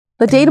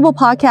The Dateable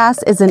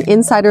podcast is an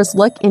insider's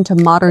look into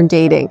modern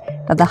dating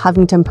that the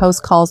Huffington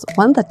Post calls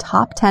one of the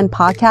top 10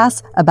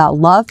 podcasts about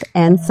love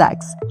and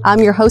sex. I'm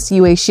your host,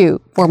 Yue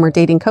Xu, former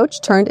dating coach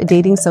turned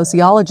dating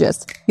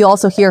sociologist. You'll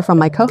also hear from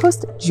my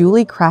co-host,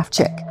 Julie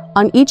Krafchick.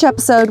 On each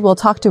episode, we'll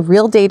talk to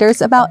real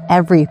daters about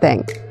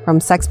everything, from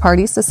sex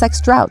parties to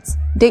sex droughts,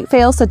 date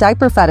fails to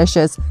diaper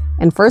fetishes,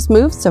 and first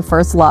moves to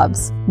first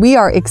loves. We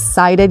are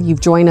excited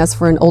you've joined us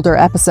for an older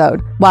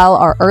episode. While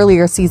our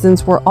earlier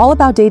seasons were all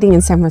about dating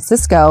in San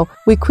Francisco,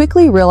 we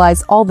quickly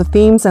realized all the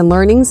themes and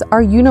learnings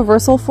are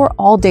universal for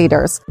all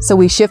daters. So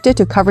we shifted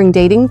to covering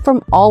dating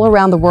from all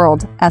around the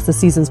world as the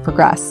seasons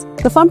progress.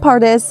 The fun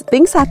part is,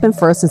 things happen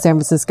first in San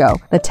Francisco,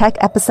 the tech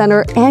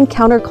epicenter and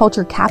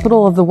counterculture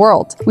capital of the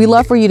world. We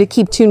love for you to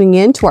keep tuning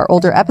in to our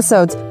older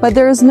episodes, but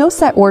there is no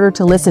set order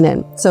to listen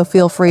in, so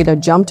feel free to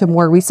jump to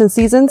more recent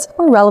seasons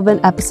or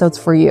relevant episodes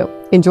for you.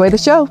 Enjoy the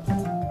show.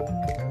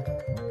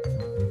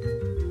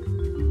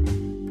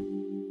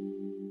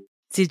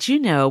 Did you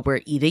know we're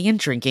eating and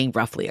drinking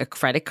roughly a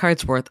credit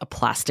card's worth of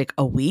plastic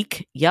a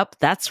week? Yep,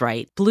 that's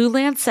right. Blue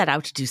Land set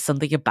out to do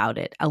something about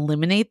it,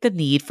 eliminate the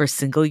need for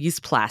single-use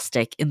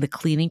plastic in the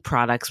cleaning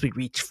products we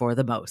reach for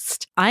the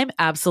most. I'm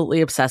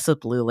absolutely obsessed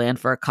with Blue Land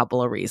for a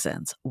couple of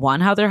reasons.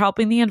 One, how they're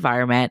helping the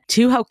environment.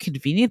 Two, how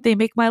convenient they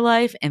make my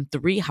life. And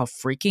three, how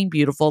freaking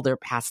beautiful their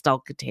pastel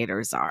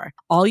containers are.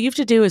 All you have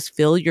to do is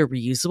fill your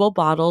reusable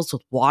bottles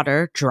with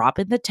water, drop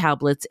in the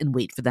tablets, and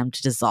wait for them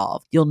to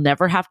dissolve. You'll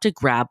never have to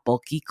grab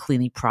bulky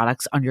cleaning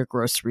products on your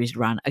groceries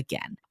run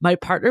again. My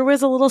partner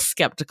was a little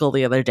skeptical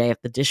the other day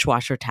if the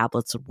dishwasher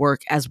tablets would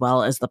work as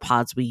well as the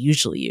pods we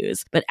usually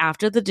use, but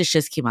after the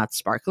dishes came out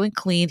sparkling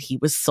clean, he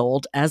was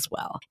sold as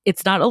well.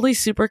 It's not only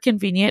super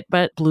convenient,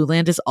 but Blue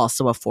Land is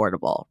also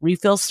affordable.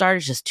 Refills start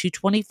at just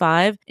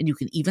 $2.25, and you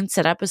can even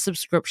set up a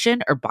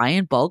subscription or buy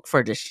in bulk for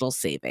additional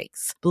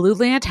savings. Blue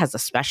Land has a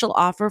special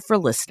offer for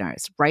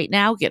listeners. Right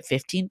now, get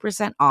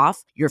 15%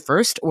 off your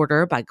first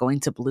order by going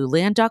to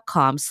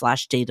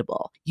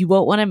blueland.com/dateable. You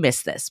won't want to miss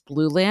this.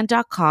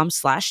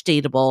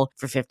 blueland.com/dateable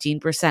for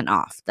 15%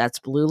 off. That's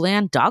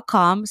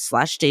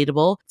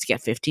blueland.com/dateable to get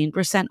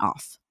 15%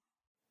 off.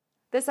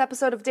 This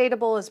episode of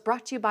Dateable is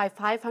brought to you by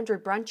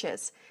 500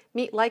 Brunches.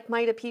 Meet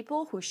like-minded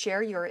people who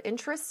share your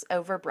interests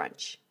over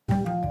brunch.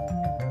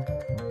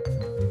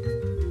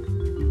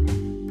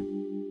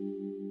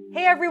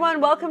 Hey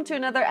everyone, welcome to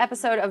another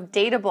episode of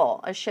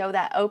Dateable, a show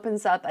that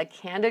opens up a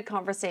candid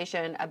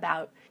conversation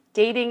about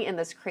dating in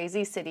this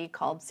crazy city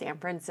called San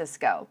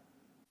Francisco.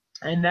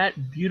 And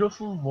that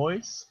beautiful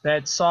voice,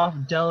 that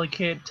soft,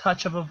 delicate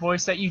touch of a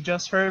voice that you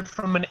just heard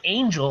from an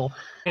angel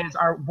is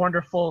our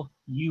wonderful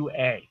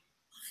UA.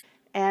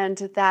 And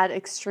that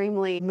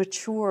extremely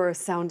mature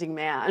sounding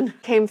man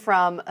came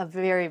from a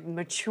very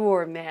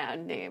mature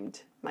man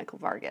named Michael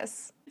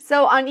Vargas.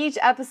 So on each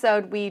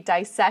episode, we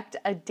dissect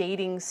a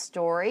dating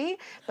story,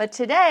 but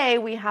today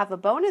we have a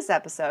bonus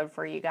episode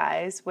for you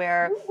guys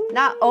where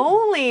not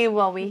only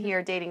will we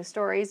hear dating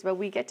stories, but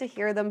we get to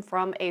hear them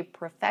from a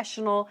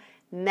professional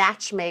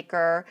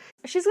matchmaker.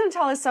 She's going to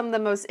tell us some of the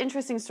most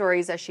interesting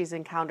stories that she's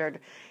encountered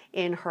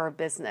in her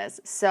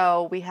business.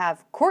 So we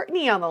have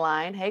Courtney on the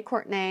line. Hey,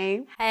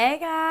 Courtney. Hey,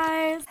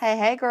 guys.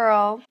 Hey,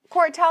 girl.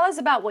 Court, tell us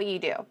about what you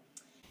do.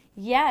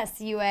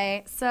 Yes,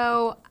 UA.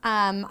 So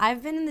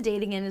I've been in the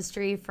dating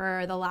industry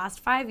for the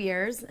last 5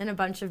 years in a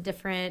bunch of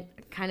different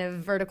kind of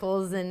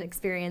verticals and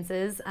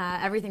experiences,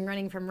 everything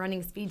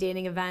running speed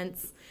dating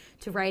events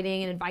to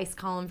writing an advice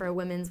column for a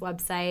women's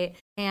website,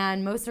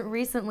 and most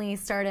recently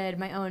started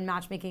my own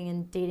matchmaking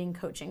and dating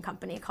coaching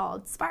company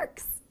called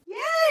Sparks.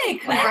 Yay!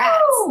 Congrats!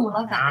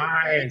 Love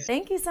that. Nice.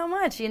 Thank you so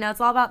much. You know,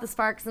 it's all about the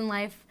sparks in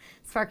life,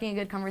 sparking a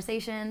good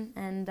conversation,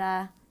 and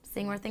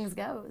seeing where things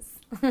goes.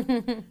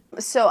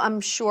 So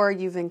I'm sure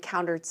you've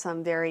encountered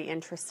some very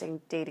interesting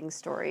dating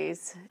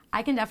stories.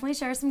 I can definitely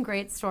share some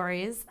great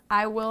stories.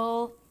 I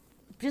will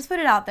just put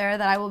it out there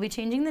that I will be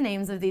changing the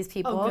names of these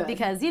people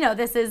because, you know,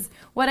 this is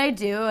what I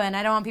do, and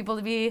I don't want people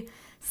to be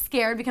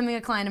scared becoming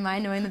a client of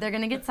mine knowing that they're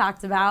going to get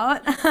talked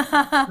about.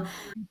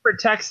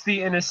 Protects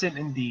the innocent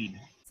indeed.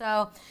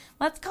 So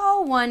let's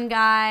call one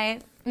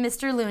guy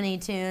Mr. Looney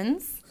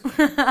Tunes.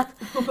 Oh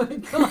my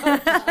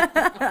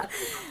God.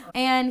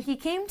 And he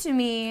came to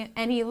me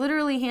and he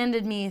literally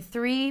handed me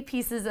 3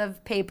 pieces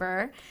of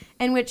paper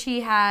in which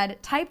he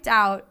had typed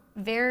out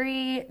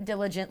very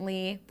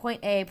diligently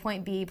point A,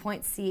 point B,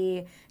 point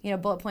C, you know,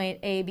 bullet point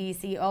A, B,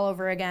 C, all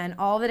over again,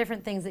 all the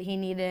different things that he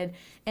needed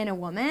in a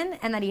woman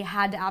and that he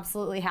had to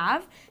absolutely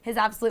have, his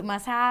absolute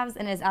must-haves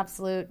and his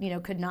absolute, you know,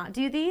 could not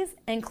do these,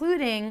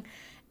 including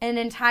an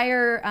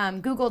entire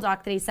Google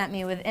Doc that he sent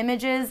me with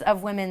images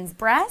of women's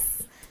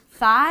breasts,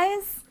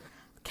 thighs,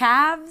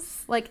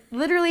 calves, like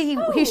literally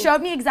he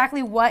showed me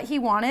exactly what he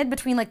wanted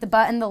between like the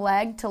butt and the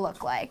leg to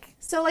look like.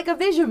 So like a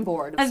vision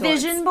board. A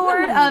vision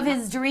board of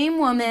his dream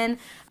woman,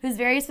 who's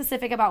very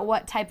specific about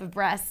what type of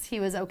breasts he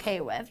was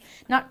okay with.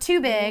 Not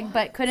too big,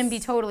 but couldn't be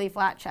totally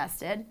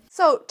flat-chested.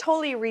 So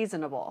totally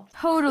reasonable.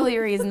 Totally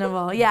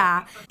reasonable,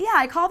 yeah. Yeah,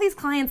 I call these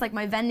clients like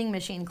my vending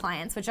machine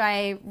clients, which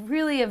I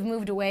really have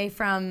moved away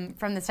from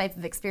this type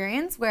of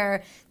experience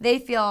where they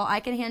feel I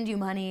can hand you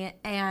money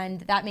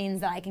and that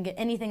means that I can get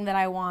anything that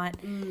I want.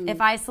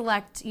 If I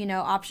select,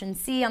 option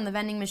C on the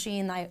vending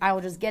machine, I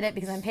will just get it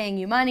because I'm paying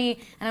you money.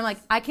 And I'm like,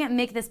 I can't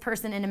make this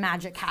person in a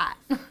magic hat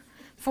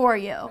for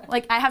you.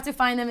 Like, I have to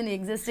find them in the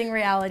existing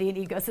reality and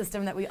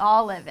ecosystem that we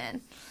all live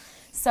in.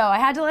 So I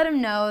had to let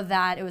him know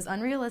that it was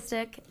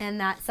unrealistic and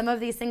that some of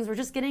these things were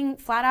just getting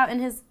flat out in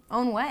his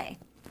own way.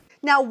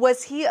 Now,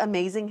 was he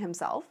amazing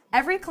himself?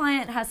 Every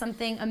client has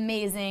something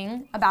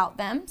amazing about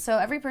them, so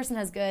every person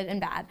has good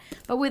and bad.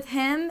 But with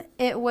him,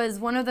 it was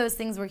one of those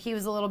things where he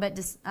was a little bit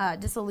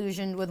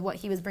disillusioned with what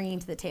he was bringing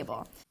to the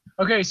table.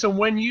 Okay, so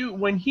when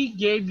he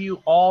gave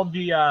you all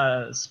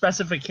the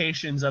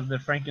specifications of the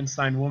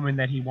Frankenstein woman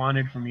that he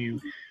wanted from you,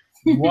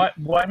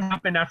 what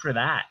happened after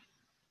that?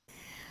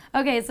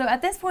 Okay, so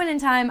at this point in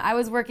time, I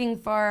was working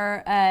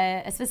for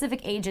a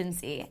specific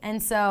agency,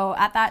 and so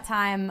at that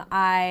time,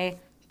 I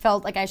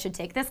felt like I should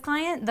take this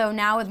client, though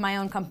now with my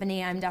own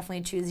company, I'm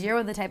definitely choosier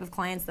with the type of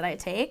clients that I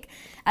take.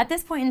 At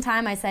this point in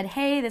time, I said,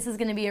 hey, this is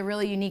gonna be a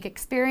really unique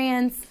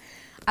experience.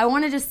 I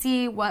wanna just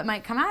see what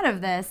might come out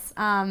of this,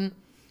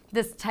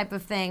 this type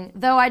of thing.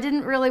 Though I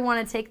didn't really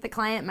wanna take the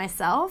client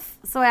myself,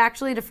 so I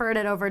actually deferred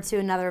it over to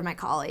another of my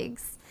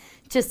colleagues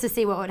just to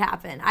see what would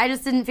happen. I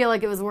just didn't feel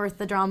like it was worth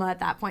the drama at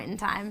that point in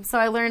time. So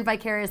I learned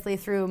vicariously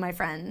through my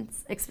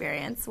friend's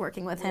experience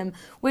working with him,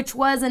 which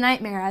was a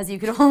nightmare, as you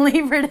could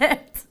only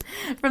predict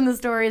from the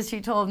stories she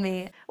told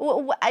me.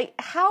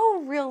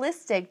 How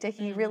realistic did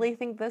he really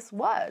think this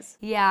was?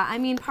 Yeah, I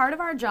mean, part of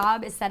our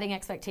job is setting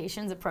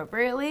expectations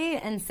appropriately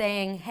and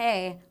saying,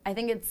 hey, I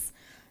think it's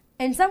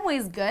in some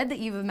ways good that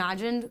you've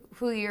imagined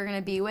who you're going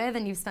to be with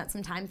and you've spent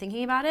some time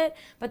thinking about it,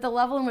 but the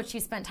level in which you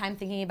spent time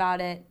thinking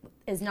about it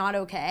is not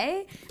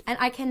okay. And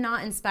I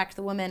cannot inspect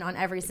the woman on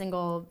every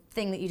single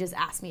thing that you just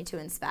asked me to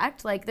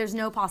inspect. Like, there's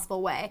no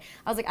possible way.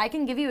 I was like, I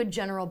can give you a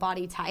general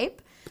body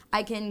type.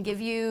 I can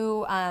give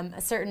you a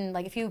certain,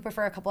 like, if you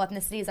prefer a couple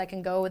ethnicities, I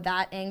can go with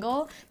that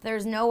angle.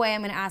 There's no way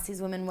I'm going to ask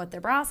these women what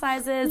their bra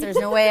size is. There's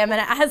no way I'm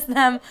going to ask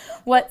them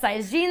what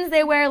size jeans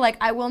they wear. Like,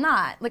 I will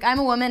not. Like, I'm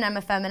a woman. I'm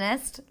a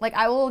feminist. Like,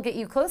 I will get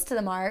you close to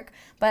the mark,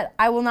 but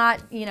I will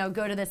not,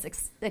 go to this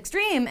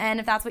extreme. And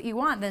if that's what you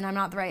want, then I'm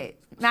not the right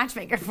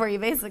matchmaker for you,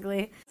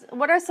 basically.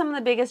 What are some of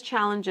the biggest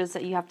challenges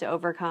that you have to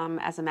overcome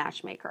as a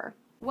matchmaker?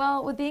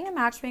 Well, with being a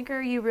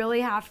matchmaker, you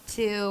really have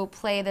to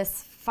play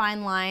this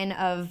fine line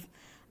of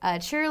a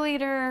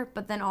cheerleader,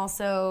 but then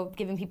also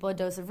giving people a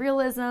dose of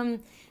realism,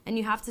 and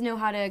you have to know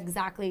how to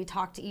exactly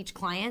talk to each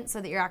client so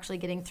that you're actually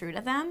getting through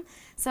to them.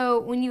 So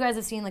when you guys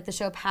have seen like the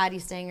show Patty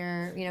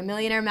Stanger,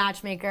 Millionaire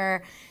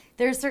Matchmaker,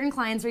 there's certain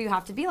clients where you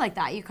have to be like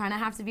that. You kind of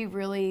have to be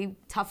really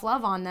tough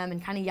love on them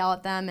and kind of yell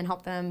at them and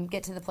help them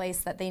get to the place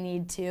that they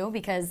need to,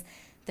 because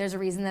there's a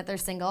reason that they're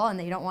single and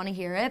that you don't want to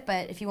hear it.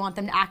 But if you want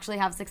them to actually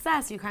have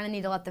success, you kind of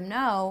need to let them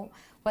know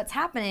what's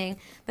happening.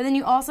 But then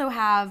you also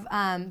have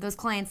those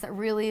clients that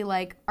really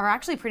are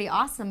actually pretty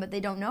awesome, but they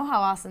don't know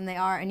how awesome they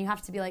are. And you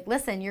have to be like,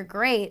 listen, you're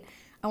great.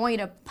 I want you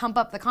to pump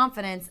up the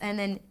confidence. And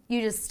then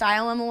you just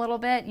style them a little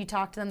bit. You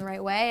talk to them the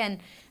right way. And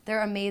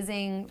they're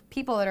amazing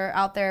people that are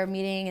out there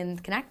meeting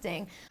and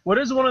connecting. What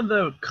is one of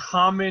the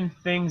common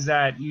things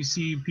that you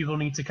see people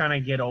need to kind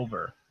of get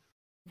over?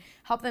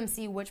 Help them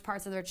see which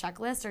parts of their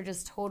checklist are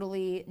just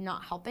totally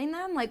not helping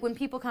them. Like when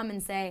people come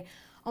and say,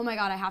 oh my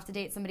God, I have to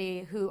date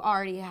somebody who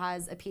already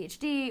has a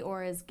PhD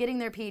or is getting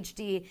their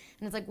PhD.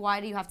 And it's like,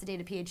 why do you have to date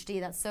a PhD?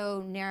 That's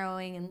so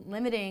narrowing and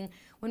limiting,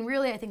 when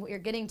really I think what you're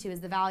getting to is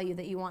the value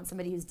that you want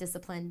somebody who's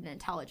disciplined and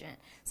intelligent.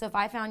 So if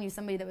I found you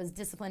somebody that was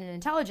disciplined and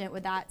intelligent,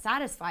 would that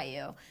satisfy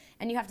you?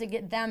 And you have to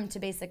get them to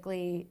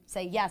basically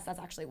say, yes, that's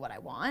actually what I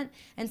want.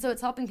 And so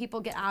it's helping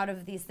people get out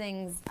of these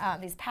things,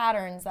 these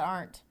patterns that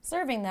aren't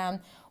serving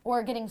them,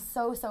 or getting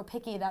so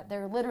picky that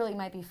there literally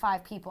might be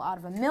 5 people out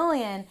of 1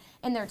 million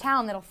in their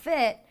town that'll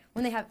fit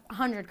when they have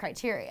 100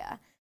 criteria.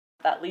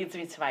 That leads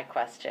me to my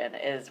question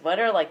is, what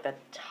are the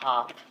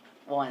top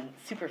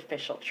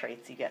superficial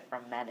traits you get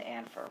from men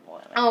and from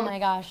women? Oh my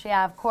gosh,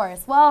 yeah, of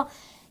course. Well,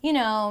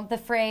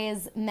 the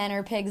phrase men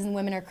are pigs and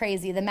women are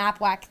crazy, the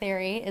MAP-WAC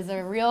theory is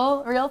a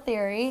real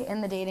theory in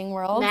the dating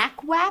world.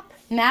 MAP-WAC?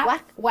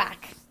 MAP-WAC.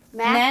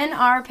 Men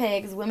are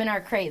pigs, women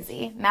are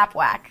crazy.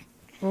 MAP-WAC.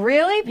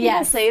 Really?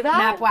 People say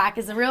that? MAP-WAC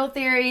is a real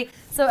theory.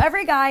 So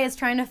every guy is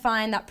trying to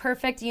find that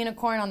perfect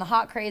unicorn on the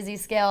hot crazy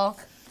scale.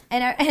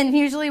 And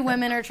usually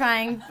women are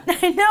trying,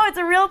 I know, it's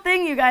a real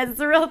thing, you guys, it's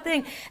a real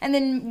thing. And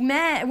then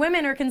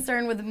women are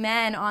concerned with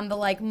men on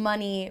the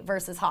money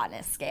versus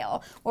hotness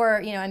scale,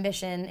 or,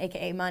 ambition,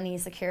 AKA money,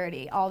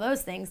 security, all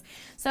those things.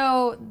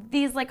 So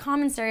these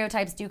common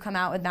stereotypes do come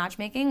out with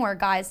matchmaking, where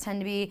guys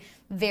tend to be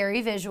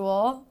very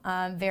visual,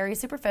 very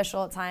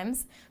superficial at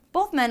times,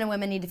 both men and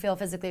women need to feel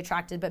physically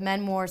attracted, but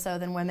men more so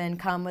than women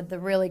come with the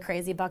really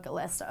crazy bucket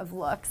list of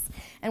looks.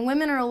 And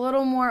women are a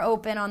little more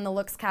open on the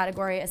looks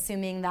category,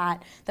 assuming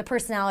that the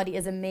personality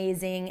is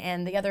amazing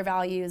and the other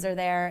values are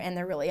there and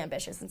they're really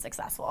ambitious and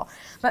successful.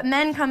 But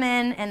men come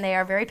in and they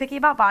are very picky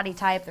about body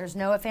type. There's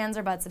no ifs, ands,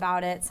 or buts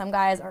about it. Some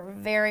guys are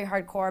very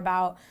hardcore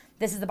about,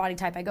 this is the body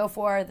type I go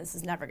for, this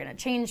is never gonna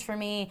change for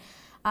me.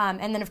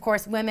 And then, of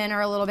course, women are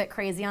a little bit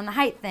crazy on the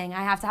height thing.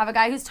 I have to have a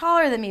guy who's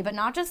taller than me, but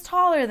not just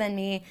taller than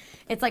me.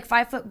 It's like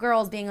 5-foot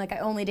girls being like, I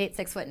only date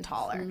 6 foot and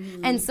taller.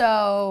 Mm-hmm. And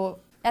so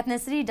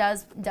ethnicity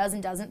does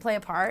and doesn't play a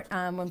part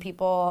when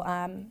people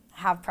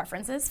have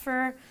preferences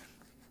for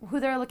who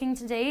they're looking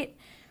to date.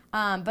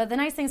 But the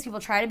nice thing is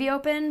people try to be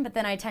open, but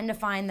then I tend to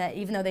find that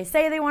even though they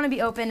say they want to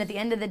be open, at the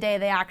end of the day,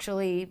 they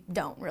actually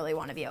don't really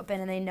want to be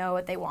open, and they know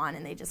what they want,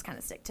 and they just kind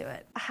of stick to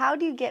it. How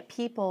do you get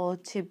people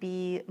to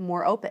be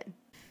more open?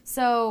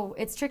 So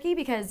it's tricky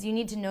because you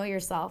need to know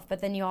yourself,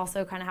 but then you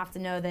also kind of have to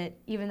know that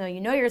even though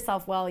you know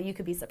yourself well, you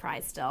could be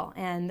surprised still,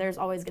 and there's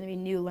always going to be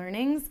new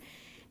learnings.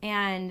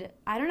 And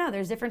I don't know,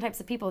 there's different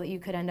types of people that you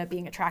could end up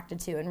being attracted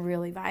to and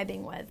really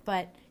vibing with,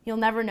 but you'll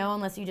never know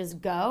unless you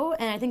just go.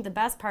 And I think the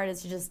best part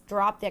is to just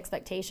drop the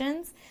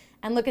expectations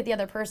and look at the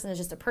other person as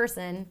just a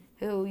person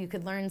who you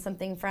could learn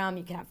something from,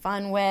 you could have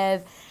fun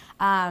with.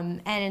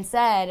 And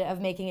instead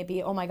of making it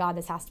be, oh my God,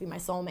 this has to be my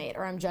soulmate,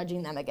 or I'm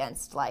judging them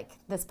against like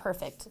this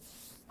perfect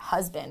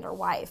husband or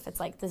wife, it's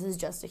like, this is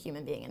just a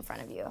human being in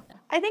front of you.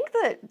 I think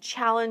the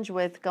challenge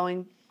with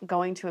going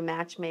to a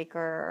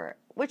matchmaker,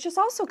 which is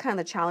also kind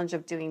of the challenge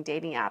of doing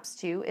dating apps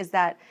too, is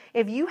that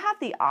if you have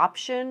the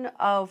option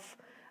of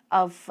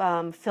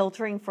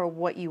filtering for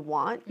what you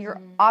want, you're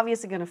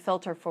obviously going to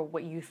filter for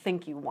what you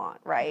think you want,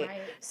 right?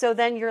 So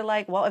then you're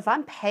like, well, if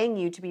I'm paying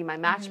you to be my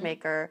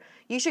matchmaker,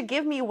 you should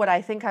give me what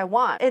I think I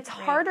want. It's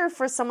harder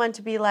for someone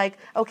to be like,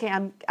 okay,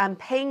 I'm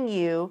paying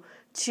you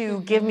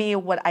to give me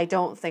what I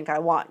don't think I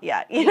want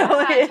yet. You know?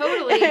 Yeah,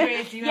 totally.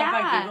 Do you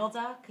have a Google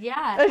Doc?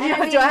 Yeah. I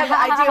do have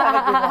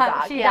a Google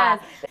Doc. She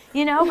does.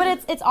 You know, but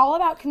it's all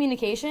about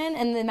communication,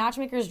 and the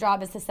matchmaker's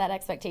job is to set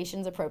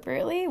expectations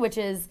appropriately, which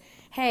is,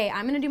 hey,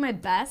 I'm going to do my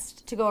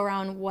best to go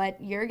around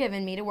what you're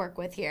giving me to work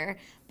with here,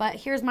 but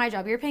here's my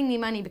job. You're paying me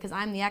money because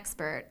I'm the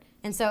expert.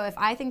 And so if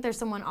I think there's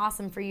someone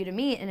awesome for you to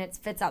meet and it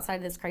fits outside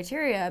of this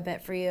criteria a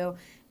bit for you,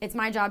 it's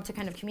my job to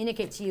kind of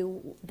communicate to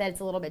you that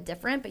it's a little bit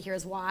different, but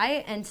here's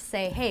why, and to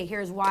say, hey,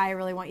 here's why I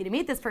really want you to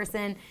meet this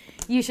person.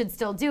 You should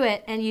still do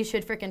it, and you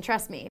should freaking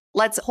trust me.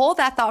 Let's hold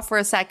that thought for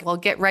a second. We'll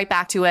get right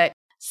back to it.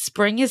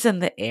 Spring is in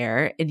the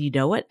air, and you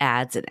know what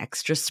adds an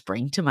extra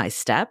spring to my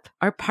step?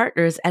 Our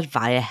partners at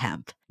Via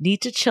Hemp.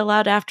 Need to chill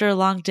out after a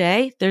long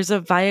day? There's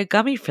a Via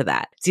gummy for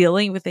that.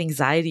 Dealing with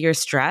anxiety or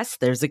stress?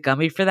 There's a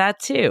gummy for that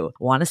too.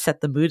 Want to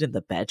set the mood in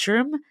the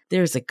bedroom?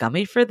 There's a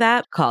gummy for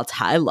that called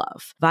High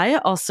Love.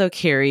 Via also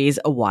carries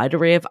a wide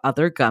array of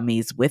other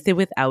gummies with and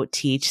without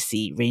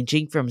THC,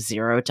 ranging from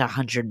 0 to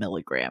 100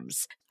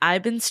 milligrams.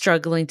 I've been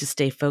struggling to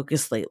stay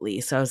focused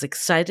lately, so I was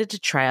excited to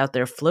try out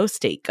their Flow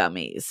State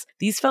gummies.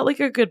 These felt like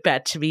a good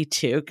bet to me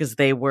too, because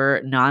they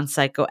were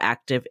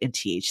non-psychoactive and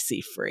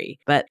THC free.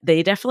 But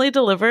they definitely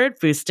delivered,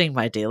 boosting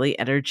my daily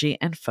energy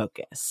and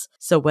focus.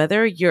 So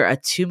whether you're a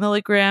 2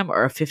 milligram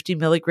or a 50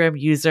 milligram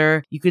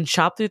user, you can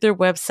shop through their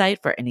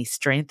website for any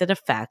strength and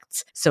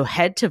effects. So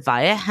head to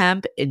Via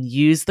Hemp and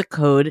use the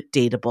code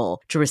DATEABLE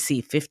to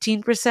receive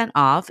 15%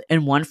 off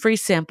and one free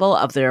sample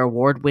of their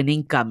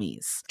award-winning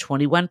gummies.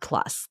 21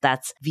 plus.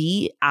 That's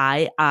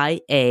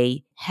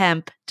VIIA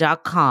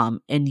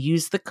hemp.com and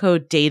use the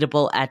code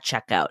DATEABLE at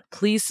checkout.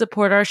 Please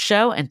support our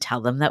show and tell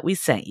them that we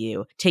sent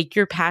you. Take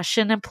your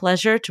passion and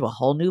pleasure to a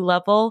whole new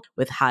level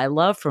with High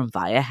Love from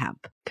Via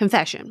Hemp.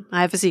 Confession.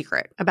 I have a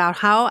secret about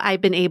how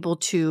I've been able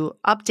to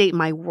update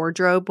my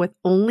wardrobe with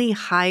only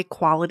high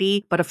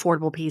quality but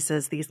affordable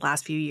pieces these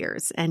last few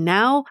years. And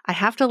now I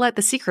have to let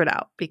the secret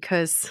out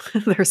because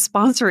they're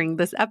sponsoring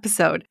this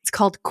episode. It's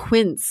called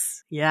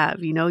Quince. Yeah,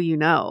 if you know, you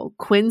know.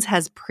 Quince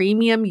has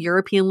premium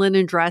European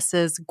linen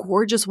dresses,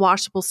 gorgeous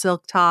washable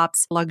silk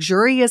tops,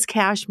 luxurious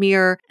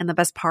cashmere, and the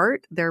best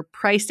part, they're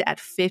priced at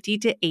 50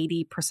 to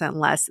 80%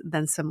 less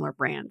than similar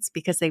brands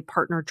because they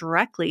partner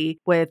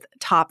directly with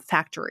top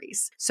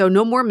factories. So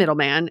no more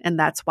middleman, and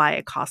that's why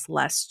it costs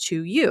less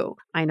to you.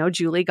 I know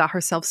Julie got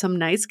herself some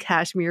nice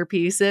cashmere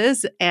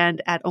pieces,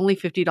 and at only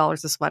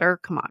 $50 a sweater,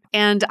 come on.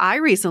 And I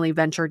recently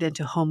ventured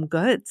into home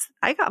goods.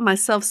 I got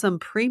myself some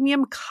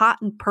premium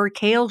cotton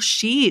percale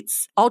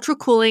sheets, ultra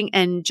cooling,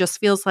 and just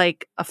feels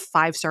like a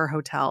 5-star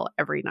hotel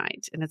every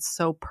night. And it's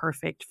so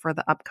perfect for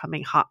the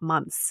upcoming hot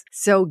months.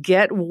 So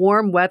get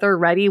warm weather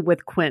ready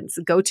with Quince.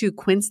 Go to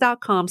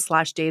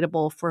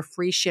quince.com/dateable for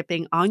free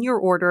shipping on your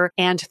order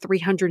and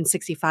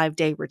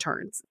 365-day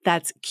returns.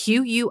 That's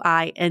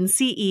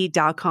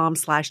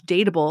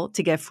QUINCE.com/dateable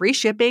to get free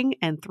shipping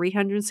and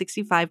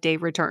 365-day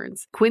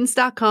returns.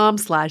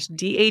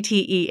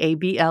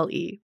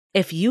 Quince.com/DATEABLE.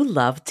 If you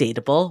love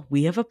Dateable,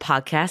 we have a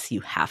podcast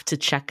you have to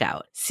check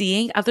out.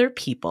 Seeing Other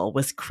People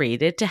was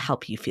created to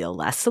help you feel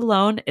less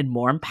alone and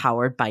more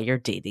empowered by your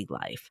dating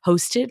life.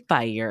 Hosted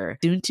by your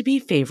soon-to-be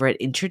favorite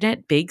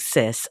internet big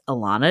sis,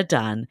 Alana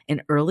Dunn,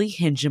 an early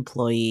Hinge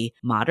employee,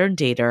 modern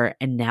dater,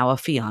 and now a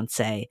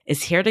fiance,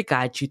 is here to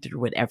guide you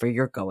through whatever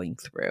you're going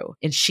through.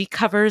 And she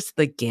covers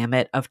the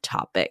gamut of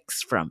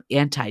topics, from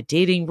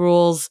anti-dating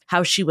rules,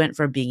 how she went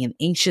from being an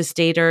anxious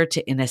dater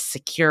to in a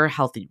secure,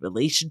 healthy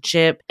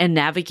relationship, and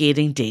navigating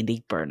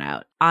dating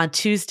burnout. On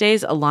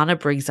Tuesdays, Alana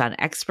brings on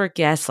expert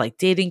guests like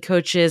dating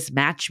coaches,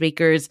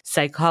 matchmakers,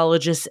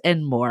 psychologists,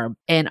 and more.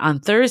 And on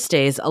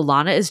Thursdays,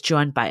 Alana is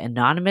joined by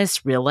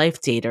anonymous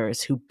real-life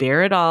daters who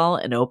bear it all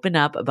and open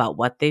up about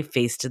what they've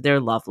faced in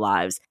their love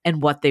lives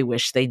and what they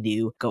wish they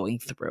knew going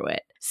through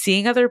it.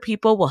 Seeing Other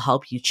People will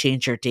help you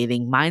change your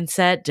dating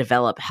mindset,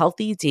 develop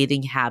healthy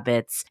dating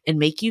habits, and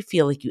make you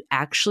feel like you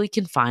actually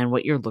can find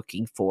what you're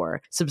looking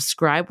for.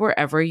 Subscribe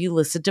wherever you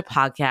listen to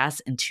podcasts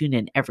and tune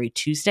in every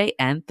Tuesday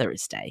and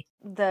Thursday.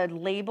 The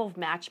label of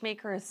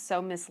matchmaker is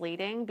so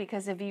misleading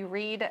because if you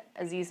read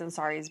Aziz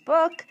Ansari's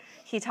book,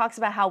 he talks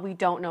about how we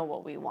don't know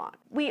what we want.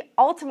 We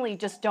ultimately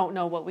just don't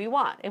know what we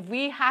want. If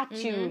we had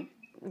to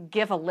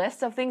give a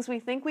list of things we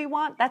think we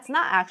want, that's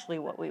not actually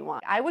what we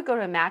want. I would go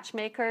to a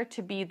matchmaker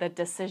to be the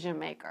decision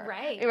maker.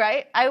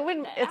 Right? I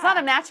wouldn't, it's not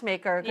a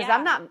matchmaker because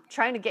I'm not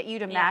trying to get you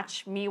to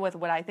match me with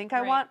what I think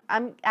I want.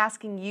 I'm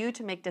asking you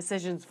to make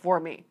decisions for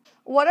me.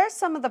 What are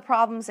some of the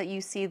problems that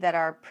you see that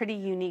are pretty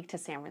unique to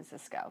San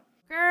Francisco?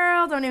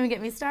 Girl, don't even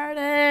get me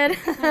started.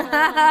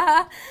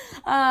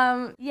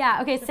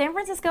 San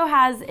Francisco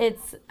has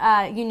its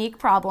unique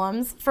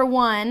problems. For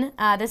one,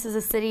 this is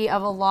a city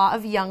of a lot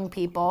of young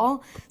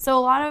people. So a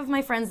lot of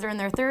my friends that are in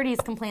their 30s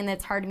complain that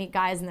it's hard to meet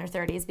guys in their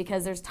 30s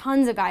because there's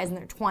tons of guys in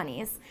their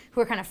 20s who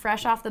are kind of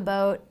fresh off the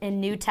boat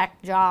in new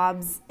tech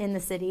jobs in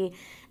the city.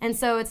 And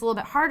so it's a little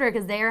bit harder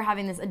because they are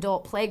having this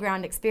adult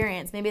playground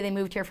experience. Maybe they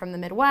moved here from the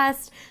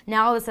Midwest.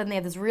 Now all of a sudden they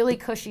have this really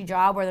cushy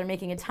job where they're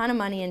making a ton of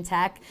money in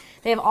tech.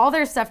 They have all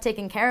their stuff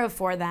taken care of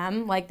for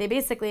them. Like they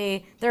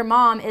basically, their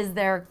mom is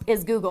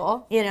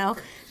Google, you know.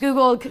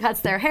 Google cuts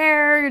their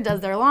hair, does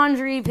their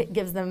laundry,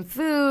 gives them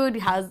food,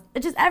 has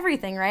just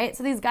everything, right?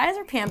 So these guys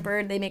are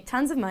pampered. They make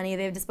tons of money.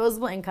 They have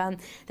disposable income.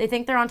 They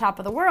think they're on top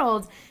of the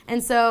world.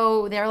 And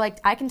so they're like,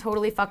 I can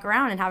totally fuck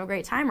around and have a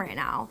great time right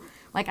now.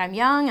 Like I'm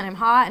young and I'm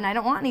hot and I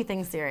don't want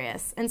anything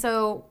serious. And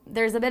so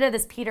there's a bit of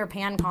this Peter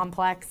Pan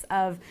complex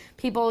of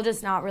people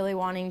just not really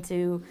wanting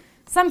to,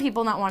 some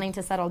people not wanting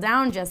to settle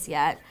down just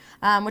yet,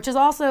 which is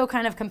also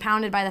kind of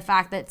compounded by the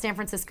fact that San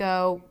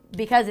Francisco,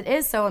 because it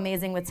is so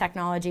amazing with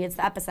technology, it's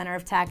the epicenter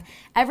of tech,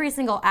 every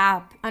single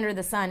app under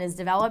the sun is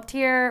developed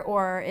here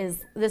or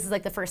this is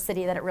like the first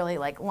city that it really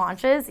like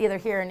launches, either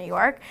here or New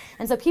York.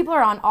 And so people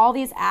are on all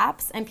these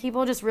apps and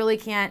people just really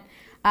can't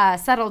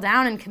settle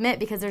down and commit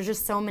because there's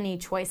just so many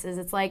choices.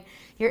 It's like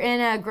you're in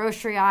a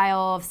grocery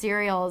aisle of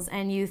cereals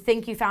and you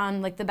think you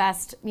found like the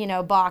best,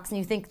 box and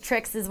you think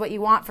Trix is what you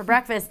want for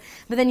breakfast,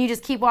 but then you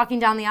just keep walking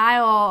down the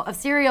aisle of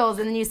cereals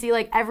and then you see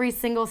like every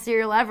single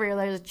cereal ever.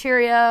 There's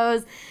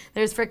Cheerios,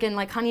 there's freaking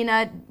like Honey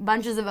Nut,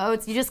 bunches of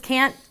oats. You just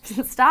can't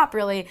stop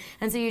really.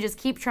 And so you just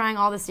keep trying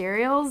all the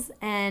cereals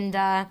and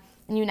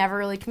you never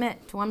really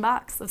commit to one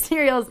box of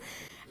cereals.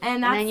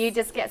 And then you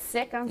just get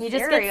sick on cereal. You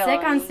just get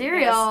sick on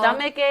cereal.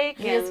 Stomach ache.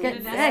 You just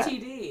get sick.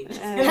 STD.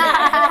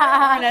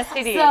 An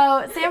STD.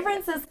 So San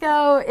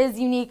Francisco is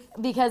unique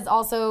because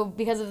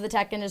of the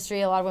tech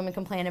industry, a lot of women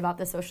complain about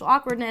the social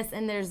awkwardness,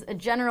 and there's a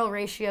general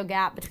ratio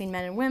gap between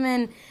men and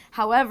women.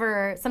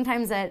 However,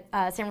 sometimes at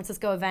San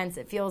Francisco events,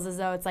 it feels as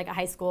though it's like a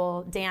high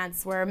school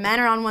dance where men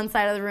are on one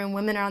side of the room,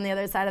 women are on the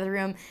other side of the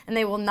room, and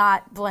they will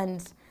not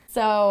blend.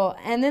 So,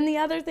 and then the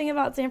other thing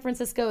about San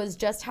Francisco is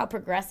just how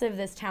progressive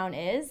this town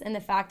is and the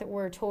fact that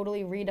we're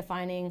totally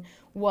redefining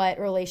what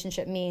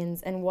relationship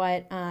means and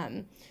what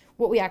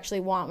we actually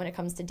want when it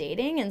comes to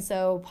dating. And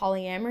so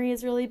polyamory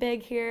is really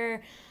big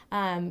here.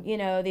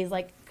 These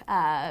like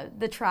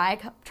the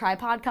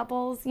tripod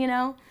couples,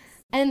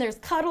 And there's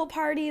cuddle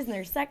parties and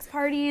there's sex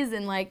parties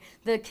and like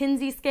the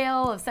Kinsey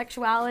scale of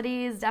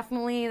sexualities,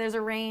 definitely there's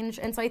a range.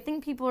 And so I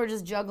think people are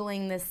just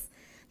juggling this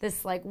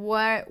like,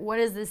 what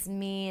does this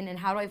mean and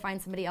how do I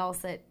find somebody else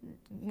that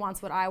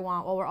wants what I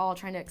want while we're all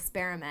trying to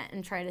experiment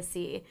and try to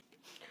see.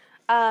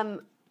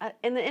 In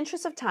the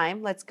interest of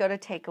time, let's go to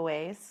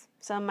takeaways.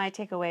 Some of my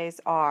takeaways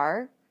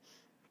are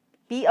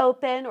be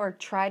open or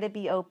try to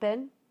be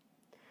open.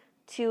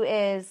 2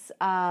 is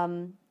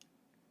don't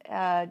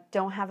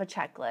have a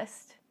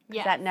checklist.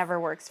 Yes. That never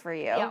works for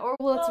you. Yeah,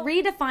 let's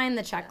redefine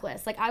the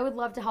checklist. Like, I would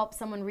love to help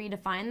someone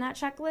redefine that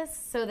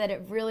checklist so that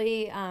it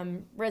really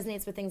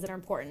resonates with things that are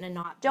important and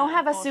not Don't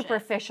have a bullshit.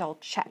 Superficial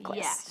checklist.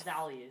 Yes.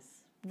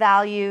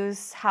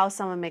 Values, how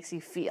someone makes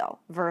you feel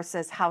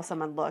versus how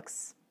someone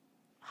looks,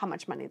 how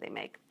much money they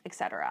make,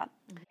 etc.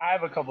 I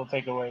have a couple of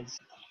takeaways.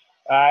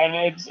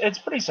 And it's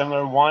pretty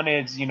similar. One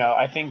is,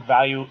 I think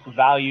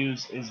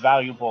values is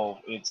valuable.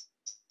 It's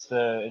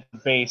the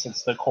base,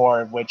 it's the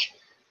core of which,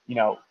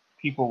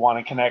 people want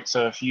to connect.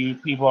 So if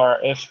people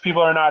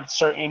are not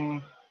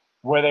certain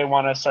where they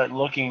want to start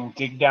looking,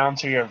 dig down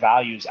to your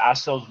values,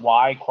 ask those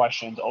why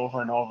questions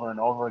over and over and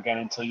over again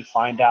until you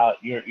find out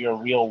your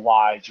real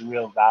whys, your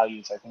real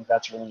values. I think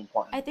that's really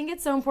important. I think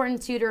it's so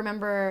important too to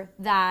remember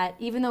that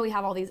even though we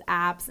have all these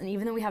apps and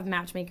even though we have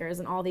matchmakers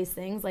and all these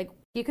things, like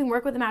you can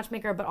work with a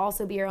matchmaker but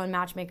also be your own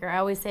matchmaker. I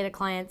always say to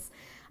clients,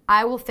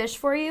 I will fish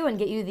for you and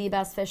get you the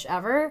best fish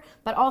ever,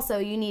 but also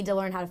you need to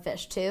learn how to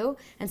fish too.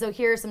 And so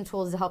here are some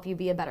tools to help you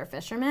be a better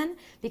fisherman,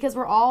 because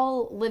we're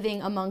all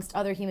living amongst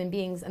other human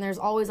beings and there's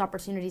always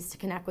opportunities to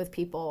connect with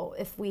people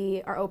if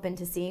we are open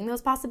to seeing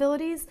those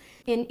possibilities.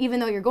 And even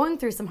though you're going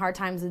through some hard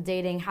times with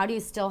dating, how do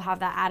you still have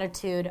that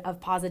attitude of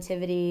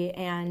positivity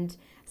and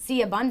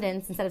see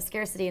abundance instead of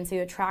scarcity, and so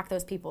you attract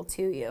those people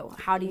to you?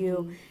 How do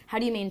you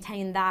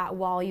maintain that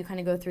while you kind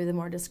of go through the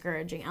more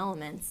discouraging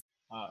elements?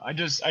 I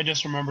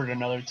just remembered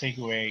another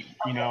takeaway.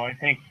 I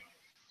think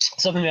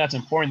something that's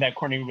important that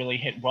Courtney really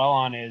hit well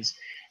on is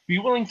be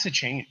willing to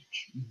change.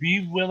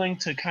 Be willing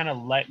to kind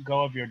of let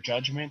go of your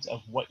judgment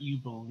of what you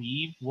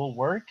believe will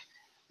work,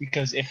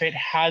 because if it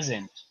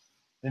hasn't,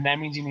 then that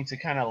means you need to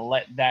kind of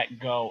let that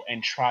go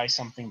and try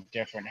something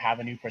different, have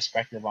a new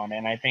perspective on it.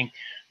 And I think,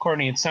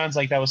 Courtney, it sounds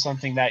like that was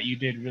something that you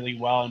did really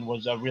well and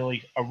was a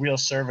real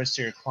service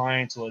to your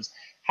clients, was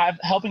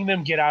helping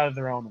them get out of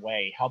their own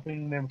way,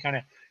 helping them kind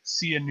of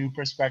see a new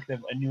perspective,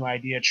 a new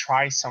idea,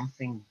 try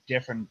something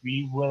different,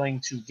 be willing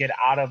to get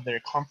out of their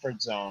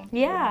comfort zone.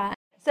 Yeah.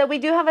 So we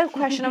do have a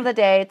question of the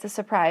day. It's a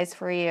surprise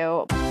for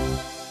you.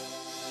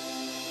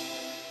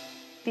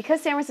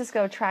 Because San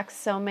Francisco attracts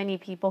so many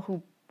people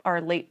who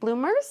are late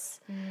bloomers,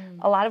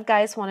 a lot of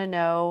guys want to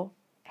know,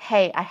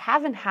 hey, I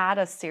haven't had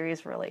a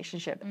serious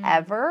relationship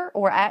ever,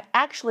 or I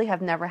actually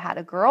have never had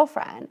a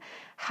girlfriend.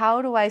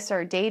 How do I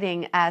start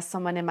dating as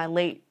someone in my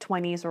late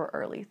 20s or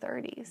early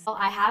 30s? Well,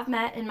 I have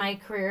met in my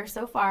career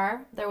so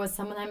far. There was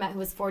someone I met who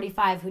was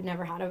 45 who'd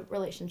never had a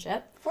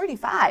relationship.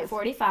 45?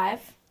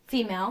 45,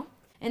 female.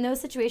 In those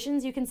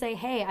situations, you can say,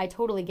 hey, I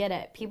totally get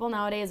it. People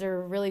nowadays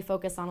are really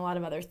focused on a lot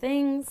of other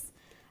things.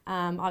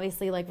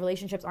 Obviously, like,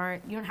 relationships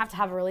you don't have to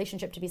have a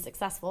relationship to be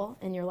successful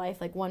in your life,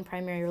 like one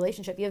primary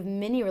relationship. You have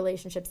many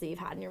relationships that you've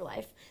had in your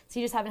life. So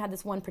you just haven't had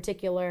this one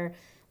particular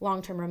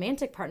long-term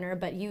romantic partner,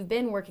 but you've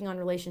been working on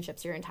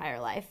relationships your entire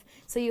life.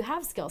 So you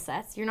have skill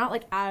sets. You're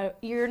not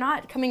you're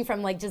not coming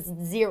from like just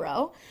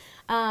zero.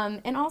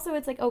 And also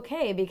it's like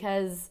okay,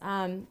 because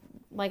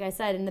like I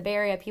said, in the Bay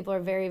Area, people are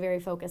very,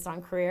 very focused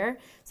on career.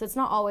 So it's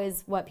not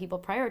always what people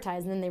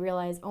prioritize. And then they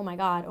realize, oh my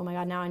God,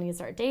 now I need to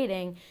start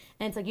dating.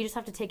 And it's like, you just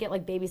have to take it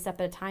like baby step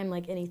at a time,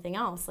 like anything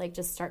else. Like,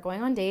 just start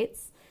going on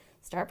dates,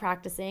 start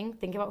practicing,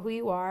 think about who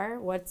you are,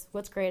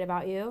 what's great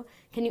about you.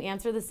 Can you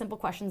answer the simple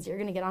questions you're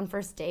going to get on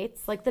first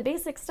dates? Like the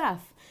basic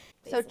stuff.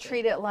 So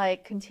treat it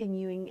like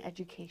continuing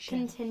education.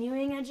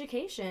 Continuing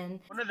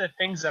education. One of the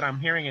things that I'm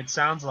hearing, it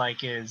sounds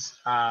like, is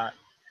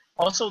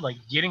also like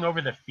getting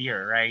over the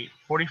fear, right?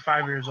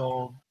 45 years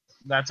old,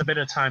 that's a bit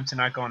of time to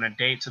not go on a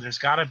date. So there's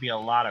got to be a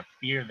lot of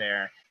fear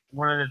there.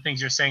 One of the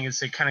things you're saying is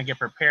to kind of get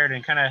prepared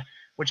and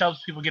which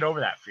helps people get over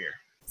that fear.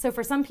 So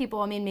for some people,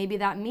 I mean, maybe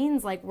that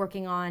means like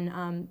working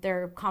on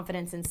their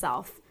confidence in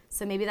self.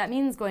 So maybe that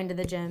means going to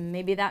the gym.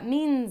 Maybe that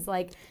means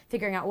like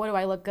figuring out, what do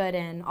I look good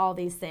in, all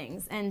these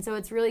things. And so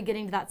it's really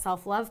getting to that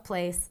self-love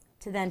place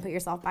to then put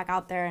yourself back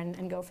out there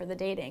and go for the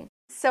dating.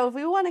 So if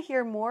we want to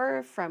hear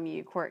more from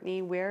you,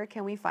 Courtney, where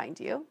can we find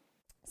you?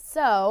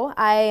 So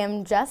I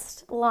am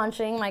just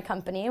launching my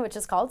company, which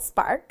is called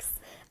Sparks,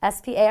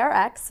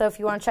 S-P-A-R-X. So if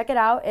you want to check it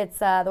out, it's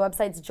the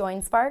website's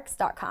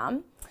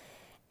joinsparks.com.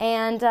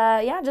 And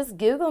just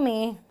Google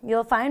me.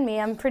 You'll find me.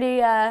 I'm a pretty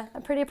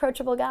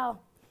approachable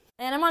gal.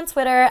 And I'm on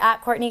Twitter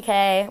at Courtney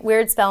K.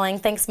 Weird spelling.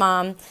 Thanks,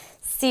 Mom.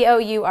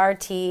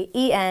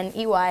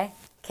 COURTENEYKAY.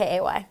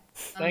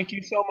 Thank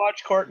you so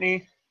much,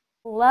 Courtney.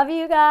 Love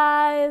you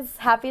guys.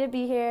 Happy to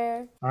be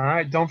here. All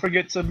right. Don't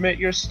forget to submit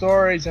your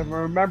stories. And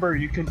remember,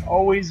 you can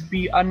always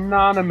be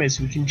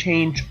anonymous. We can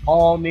change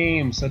all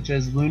names, such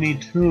as Looney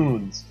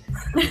Tunes.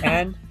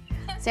 And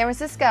San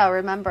Francisco,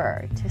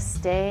 remember to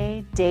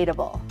stay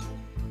dateable.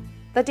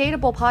 The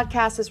Dateable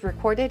podcast is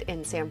recorded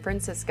in San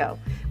Francisco.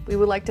 We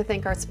would like to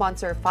thank our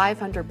sponsor,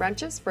 500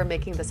 Brunches, for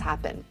making this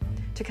happen.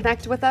 To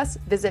connect with us,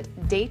 visit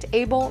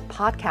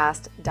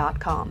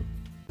dateablepodcast.com.